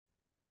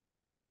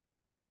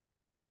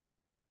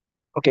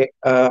Okay,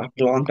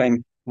 long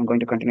time I'm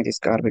going to continue this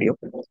car video.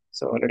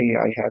 So already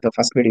I have the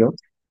first video.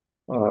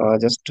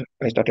 Just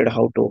I started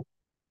how to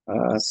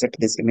set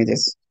these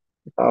images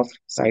off,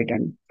 side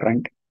and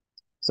front.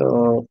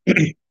 So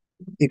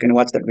you can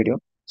watch that video.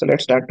 So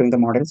let's start doing the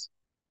models.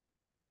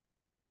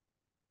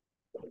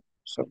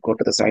 So go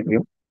to the side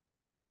view.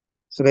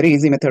 So very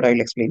easy method I'll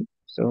explain.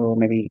 So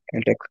maybe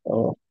I'll take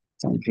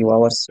some few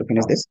hours to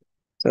finish this.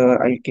 So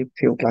I'll keep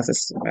few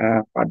classes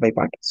part by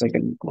part so you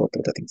can go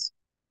through the things.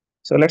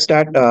 So let's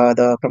start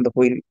the from the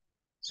wheel.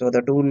 So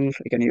the tool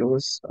you can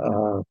use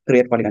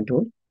create polygon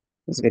tool.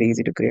 It's very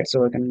easy to create.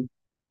 So I can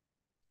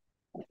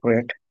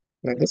create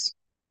like this.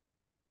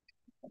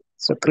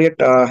 So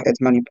create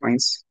as many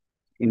points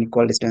in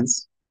equal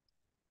distance.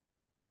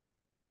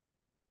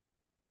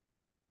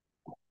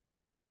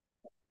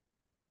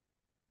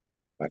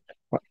 But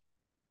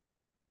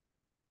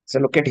so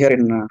look at here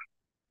in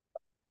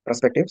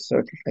perspective.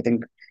 So I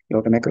think you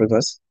have to make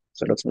reverse.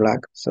 So it looks black.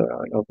 So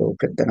you have to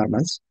click the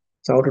normals.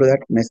 So how to do that?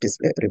 Mesh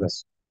display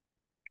reverse.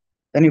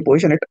 Then you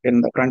position it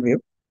in the front view.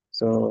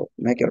 So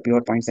make your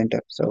pivot point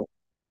center. So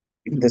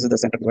this is the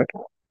center pivot,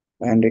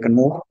 and you can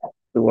move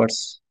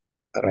towards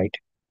the right.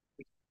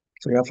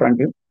 So your front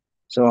view.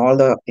 So all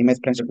the image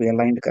planes should be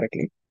aligned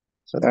correctly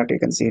so that you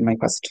can see in my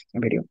first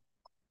video.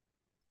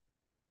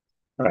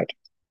 All right.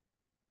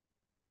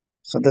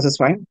 So this is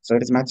fine. So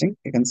it is matching.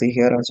 You can see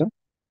here also.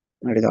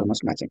 It is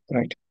almost matching,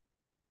 right?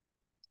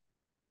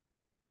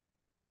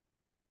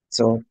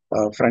 So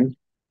front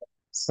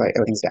side,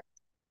 everything's done.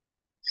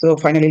 So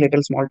finally,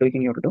 little small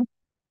tweaking you have to do.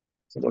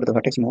 So go to the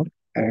vertex mode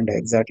and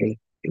exactly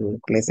you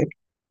place it,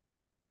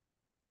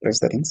 press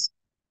the things.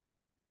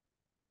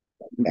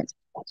 Then,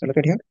 so look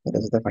at here. So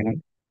this is the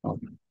final.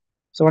 outcome.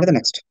 So what is the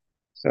next?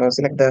 So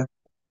select the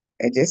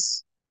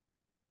edges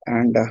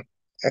and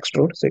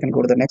extrude. So you can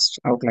go to the next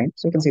outline.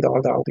 So you can see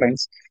all the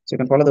outlines. So you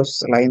can follow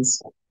those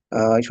lines.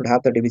 You should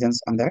have the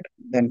divisions on that.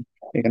 Then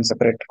you can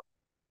separate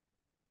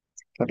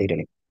for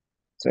detailing.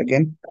 So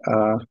again,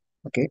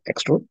 okay,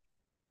 extrude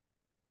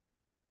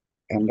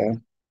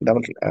and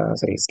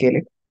sorry, scale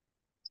it.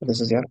 So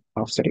this is your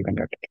offset you can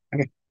get it.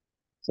 Okay.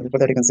 So before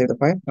that you can save the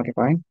file. Okay,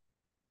 fine.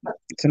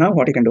 So now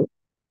what you can do,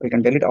 we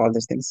can delete all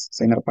these things,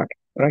 so inner part,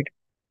 right?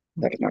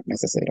 That is not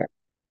necessary, right?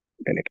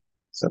 Delete.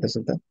 So this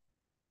is the,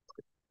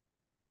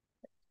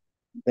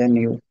 then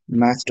you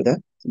match to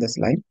the this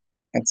line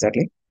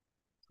exactly.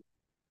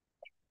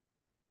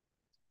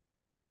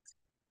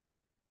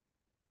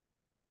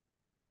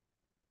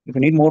 If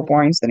you need more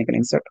points, then you can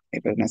insert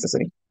if it's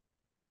necessary.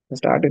 So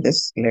start with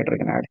this, later you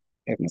can add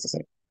if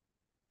necessary.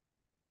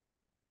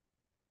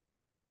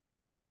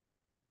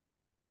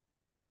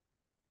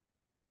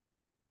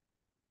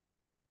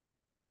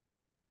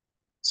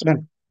 So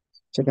done.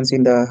 So you can see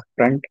in the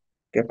front,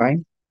 okay,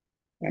 fine.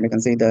 And you can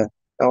see the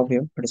top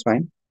view, it is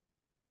fine.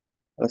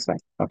 That's fine.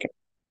 Okay.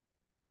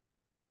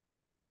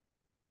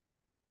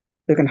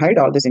 So you can hide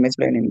all this image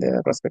plane in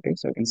the perspective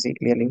so you can see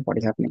clearly what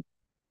is happening.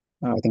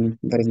 I think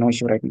there is no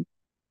issue right now.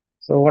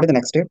 So what is the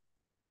next step?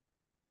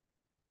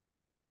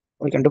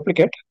 We can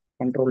duplicate,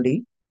 Control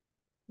D.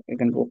 You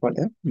can go for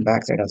the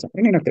back side also.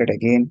 You need not create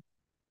again,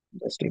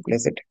 just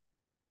replace it.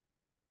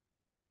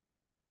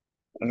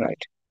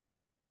 Right.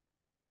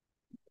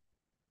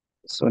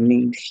 So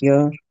need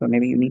here, so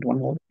maybe you need one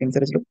more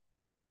insert loop.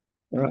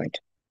 Right.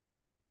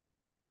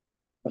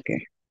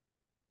 Okay.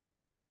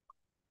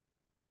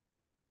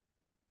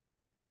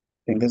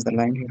 I think this is the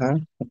line you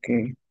have.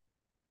 Okay.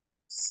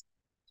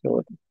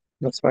 So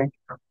that's fine.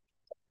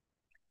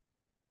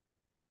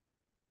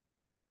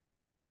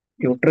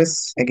 You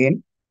trace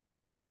again.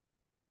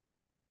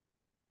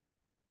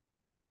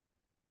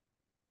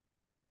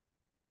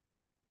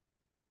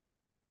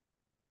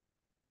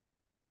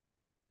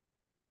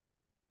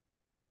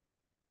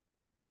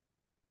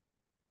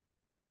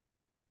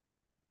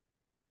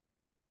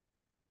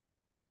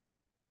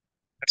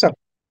 That's all.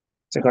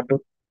 So you got to.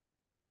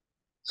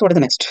 So what is the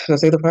next? So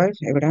save the file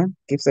every time.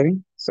 Keep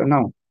saving. So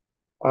now,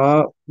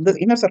 the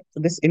inner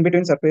this in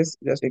between surface,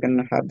 just you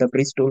can have the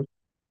breeze tool,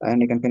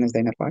 and you can finish the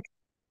inner part.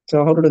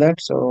 So how to do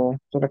that? So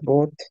select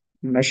both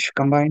mesh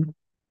combine,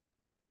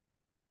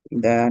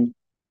 then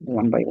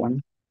one by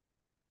one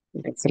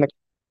you can select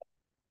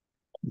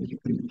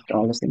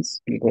all those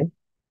things. You go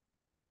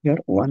here,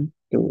 one,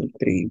 two,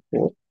 three,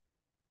 four.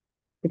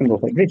 You can go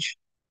for bridge.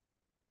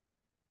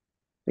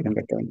 You can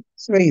get going.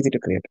 It's very easy to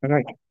create. All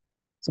right.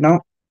 So now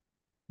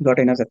got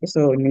inner surface.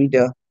 So you need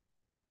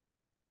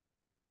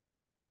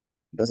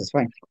this is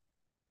fine.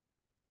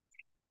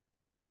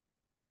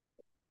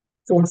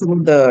 So once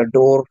about the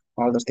door,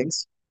 all those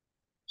things.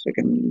 So you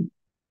can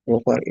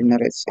go for inner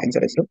edge,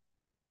 inside edge loop,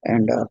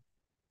 and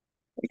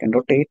you can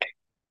rotate.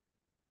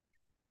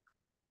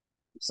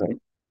 Sorry,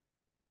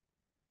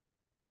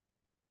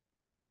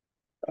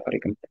 or you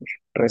can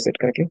trace it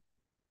correctly.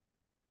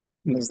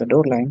 And this is the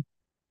door line.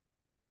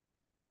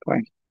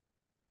 Fine.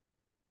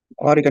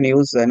 Or you can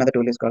use another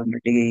tool is called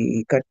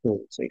multi cut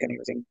tool. So you can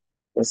using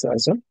this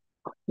also.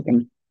 You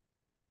can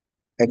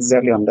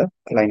exactly on the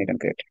line you can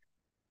create.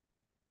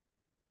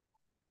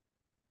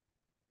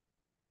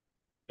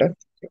 vector.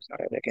 So it's not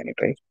like any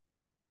try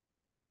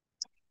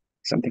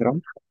something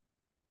wrong.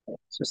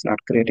 So it's not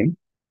creating.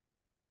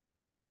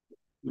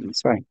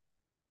 It's fine.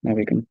 Now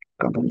we can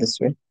come from this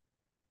way.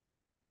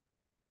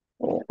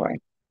 Oh, fine.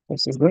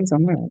 This is going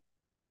somewhere.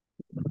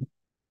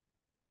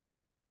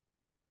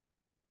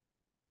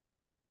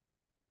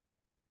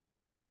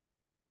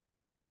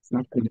 It's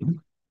not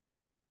creating.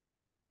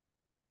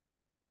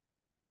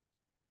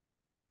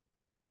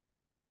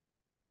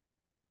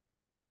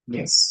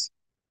 Yes.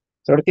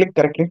 So to click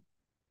correctly.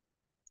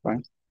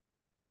 Fine.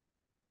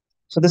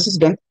 So this is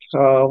done.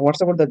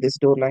 What's about this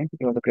door line?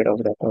 You have to create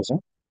over that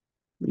also.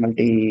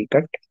 Multi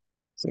cut.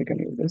 So you can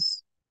use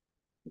this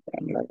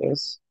and like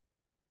this.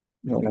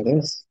 Go like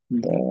this.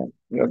 You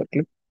have to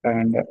click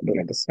and do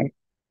like this. Right?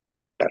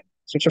 Done.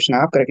 So it should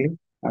snap correctly.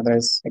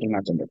 Otherwise, it will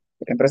not generate.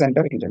 You can press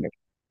enter. It will generate.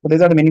 So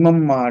these are the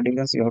minimum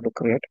divisions you have to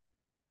create.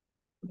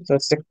 So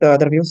let's check the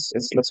other views.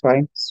 It looks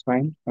fine. It's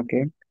fine.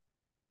 Okay.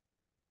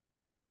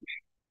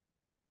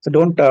 So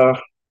don't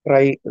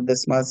try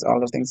this much all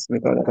those things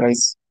because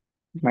otherwise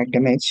it might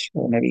damage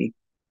or maybe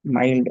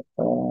mild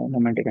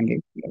moment you can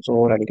give. So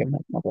overall you can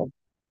no problem.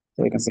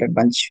 So you can select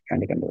bunch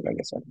and you can do like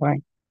this one.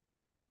 Fine.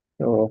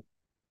 So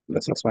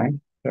this looks fine.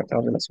 That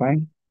also looks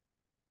fine.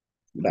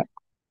 That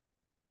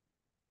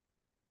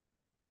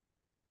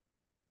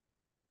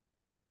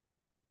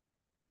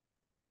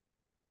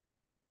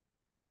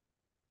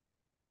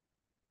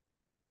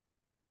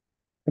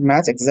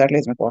match exactly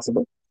as much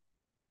possible.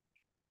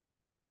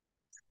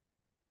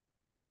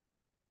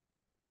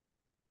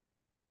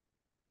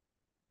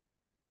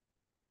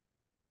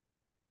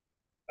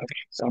 Okay,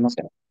 so almost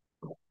done.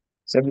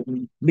 So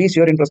be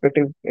sure in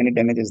perspective any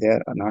damage is there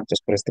or not.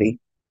 Just press three.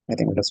 I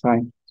think that's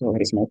fine. So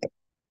very smooth.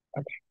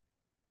 Okay.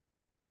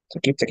 So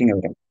keep checking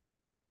everything.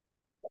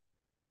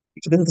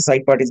 So this is the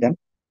side part is done.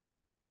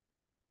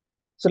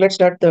 So let's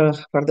start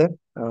further.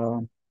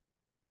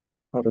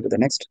 How to do the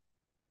next.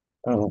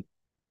 Uh,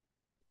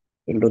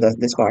 we'll do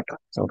this part.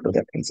 So to do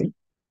that, we'll see.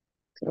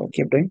 So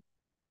keep doing.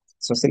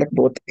 So select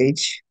both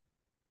edge.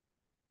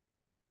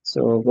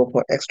 So go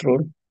for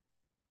extrude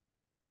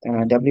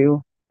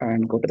W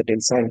and go to the tail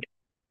side.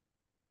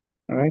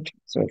 All right.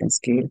 So I can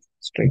scale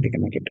straight. You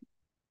can make it.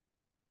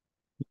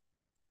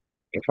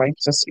 Okay, fine.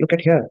 Just look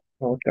at here.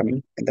 How it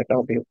coming in the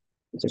top view.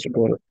 So should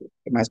go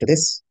match to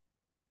this.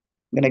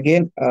 Then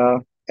again,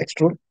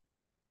 extrude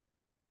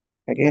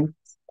again.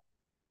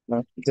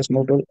 Just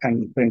move to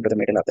and bring to the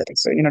middle of the thing.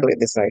 So you know do it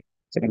this side.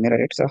 So you can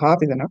mirror it. So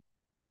half is enough.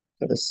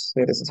 So this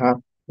is half.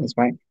 It's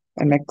fine.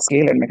 And make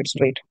scale and make it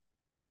straight.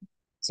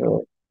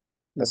 So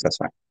that's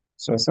fine.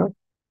 So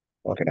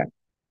okay done.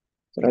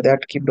 So like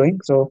that keep doing.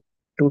 So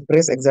to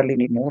press exactly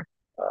need more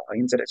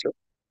insert as well.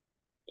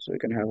 So you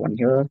can have one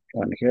here,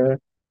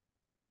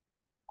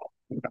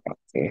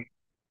 okay,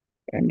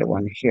 and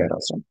one here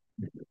also.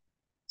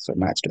 So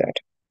match to that.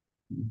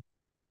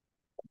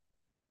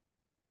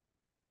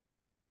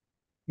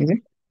 Is it?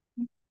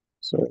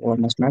 So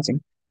almost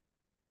matching.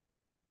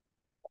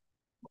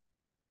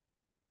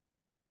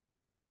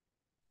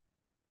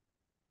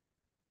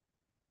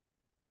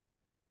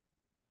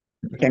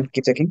 Then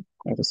keep checking.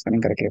 It is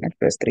running correctly. Right?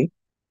 Press three.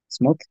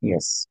 Smooth.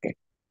 Yes. Okay.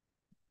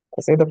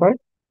 So save the file.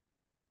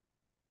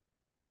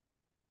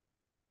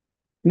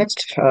 Next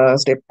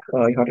step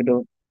you have to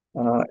do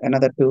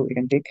another two you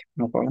can take,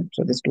 no problem.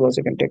 So this two also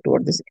you can take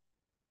toward this.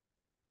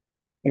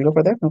 You go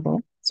for that, no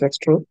problem. So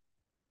extrude.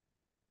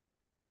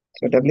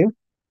 So W.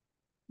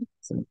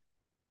 So,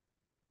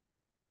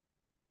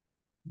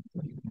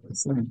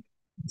 so,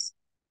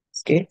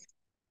 scale.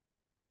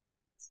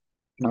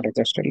 Not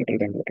adjusted. Little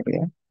bit, little bit,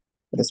 yeah.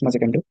 So this much you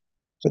can do.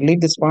 So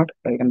leave this part.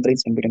 You can breathe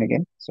in between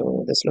again.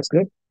 So this looks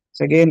good.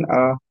 So again,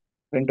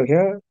 bring to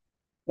here.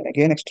 Then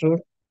again extrude.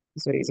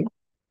 It's very easy.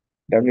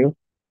 W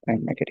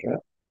and make it here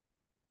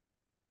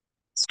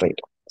straight.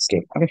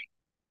 Scale. Okay.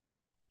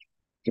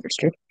 Keep it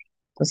straight.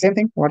 So same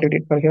thing. What you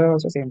did for here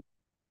also same.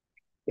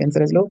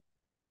 Insert is low.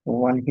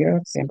 One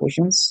here. Same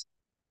positions.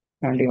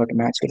 And you have to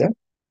match to the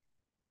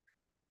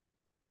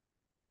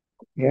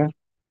here.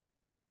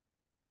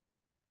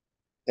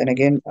 Then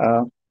again,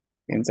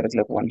 insert is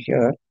like one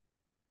here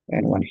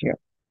and one here.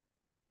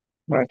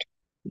 Right.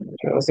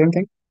 So same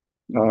thing.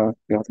 You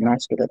have to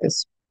match to the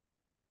this.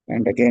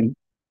 And again,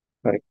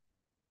 sorry,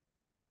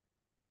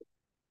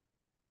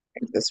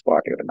 in this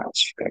part you have to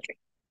match correctly.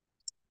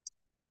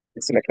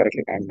 Select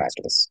correctly and match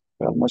to this.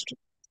 So almost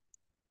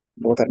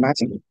both are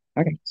matching.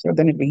 Okay. So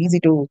then it'll be easy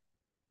to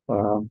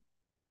uh,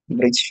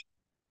 bridge.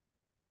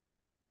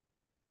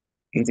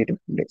 Easy to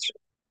bridge.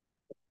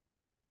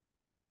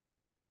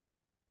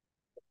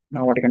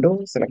 Now what you can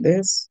do, select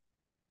this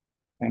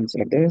and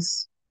select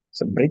this.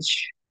 So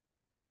bridge.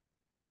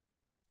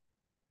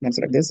 Then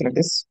select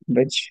this,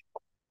 bridge.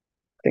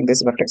 I think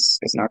this vertex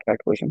is not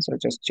correct position, so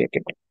just check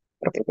it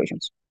proper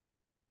positions.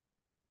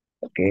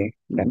 Okay,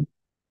 then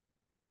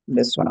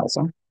this one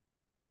also.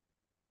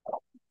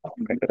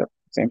 I'm going to the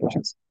same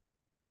positions.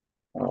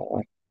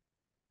 Uh,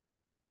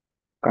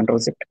 Control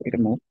shift, it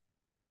will move.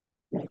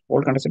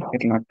 Hold control shift,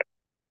 it will not,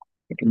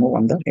 it will move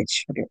on the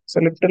edge. Okay, so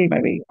little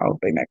maybe out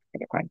by Mac.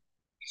 Okay, fine.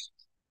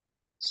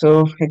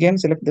 So again,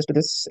 select this to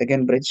this,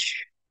 again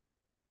bridge,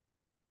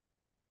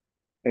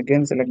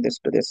 again select this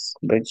to this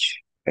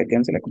bridge,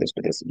 again select this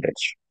to this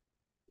bridge.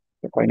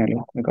 So finally,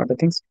 we got the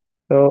things.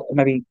 So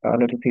maybe a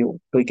little few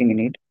tweaking in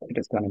it. It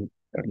is coming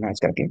match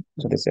correctly.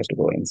 So this has to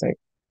go inside.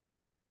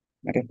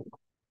 Okay.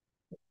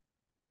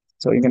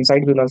 So you can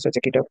side will also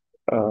check it up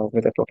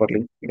whether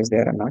properly it is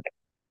there or not.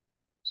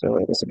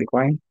 So this will be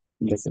fine.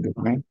 This will be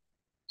fine.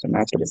 So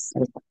match to this.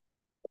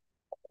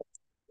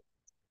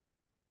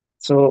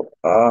 So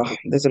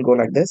this will go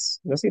like this.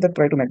 You see that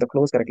try to make the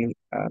close correctly.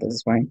 This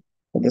is fine.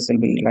 So this will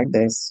be like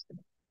this,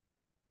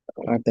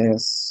 like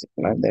this,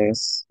 like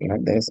this,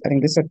 like this. I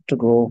think this has to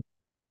go.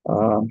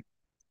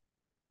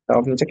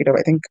 If you check it out,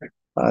 I think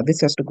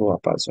this has to go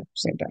up also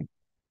same time.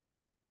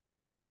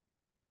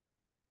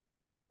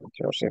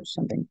 Sure, shape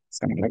something is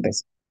coming like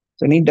this.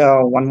 So need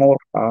one more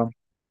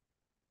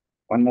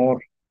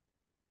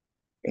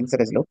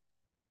insert as loop.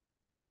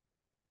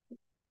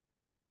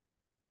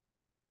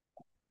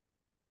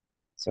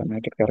 So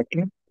make it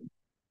correctly.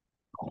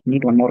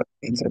 Need one more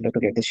insert loop to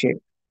get this shape.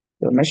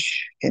 So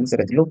mesh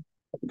insert as loop.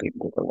 Okay,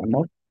 go for one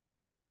more.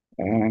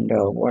 And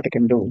what I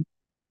can do,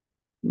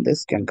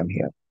 this can come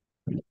here.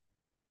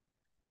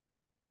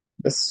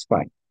 This is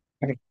fine.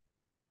 Okay.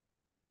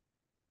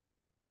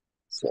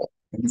 So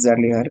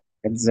exactly here,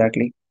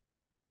 exactly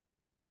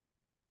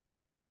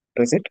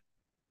trace it.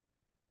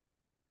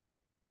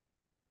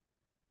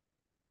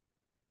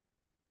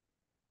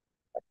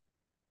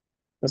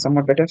 So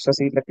somewhat better. So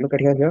see, look at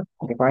here.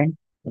 Okay, fine.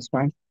 That's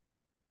fine.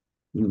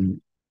 Hmm.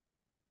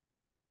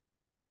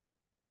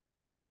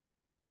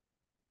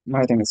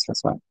 I think it's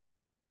that's fine.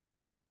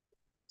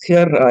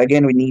 Here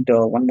again, we need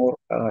one more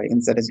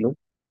insert as loop.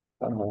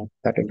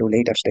 That will do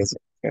later stage.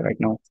 Okay, right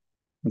now,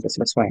 this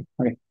looks fine.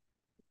 Okay.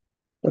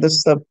 So this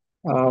is the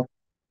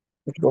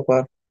let's go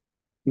for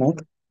smooth.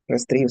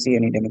 Press 3, you see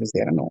any damages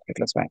there? No, it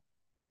looks fine.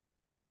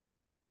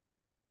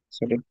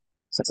 So did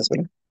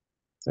successfully.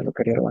 So look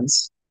at here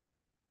once.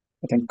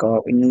 I think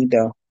we need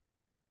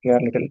here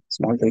little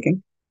small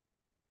tweaking.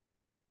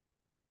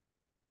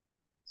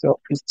 So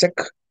please check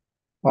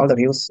all the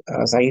views,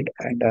 side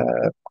and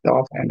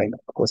top, and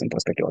of course in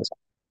perspective also.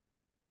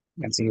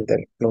 And see if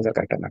the flows are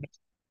correct or not.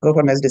 Go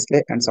for mesh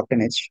display and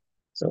soften edge.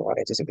 So our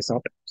edges will be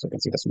soft, so you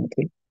can see the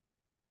smoothly.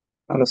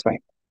 All looks fine.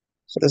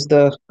 So this is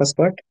the first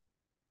part.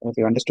 If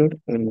you understood,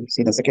 we'll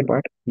see the second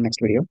part in next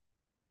video.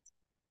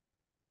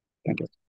 Thank you.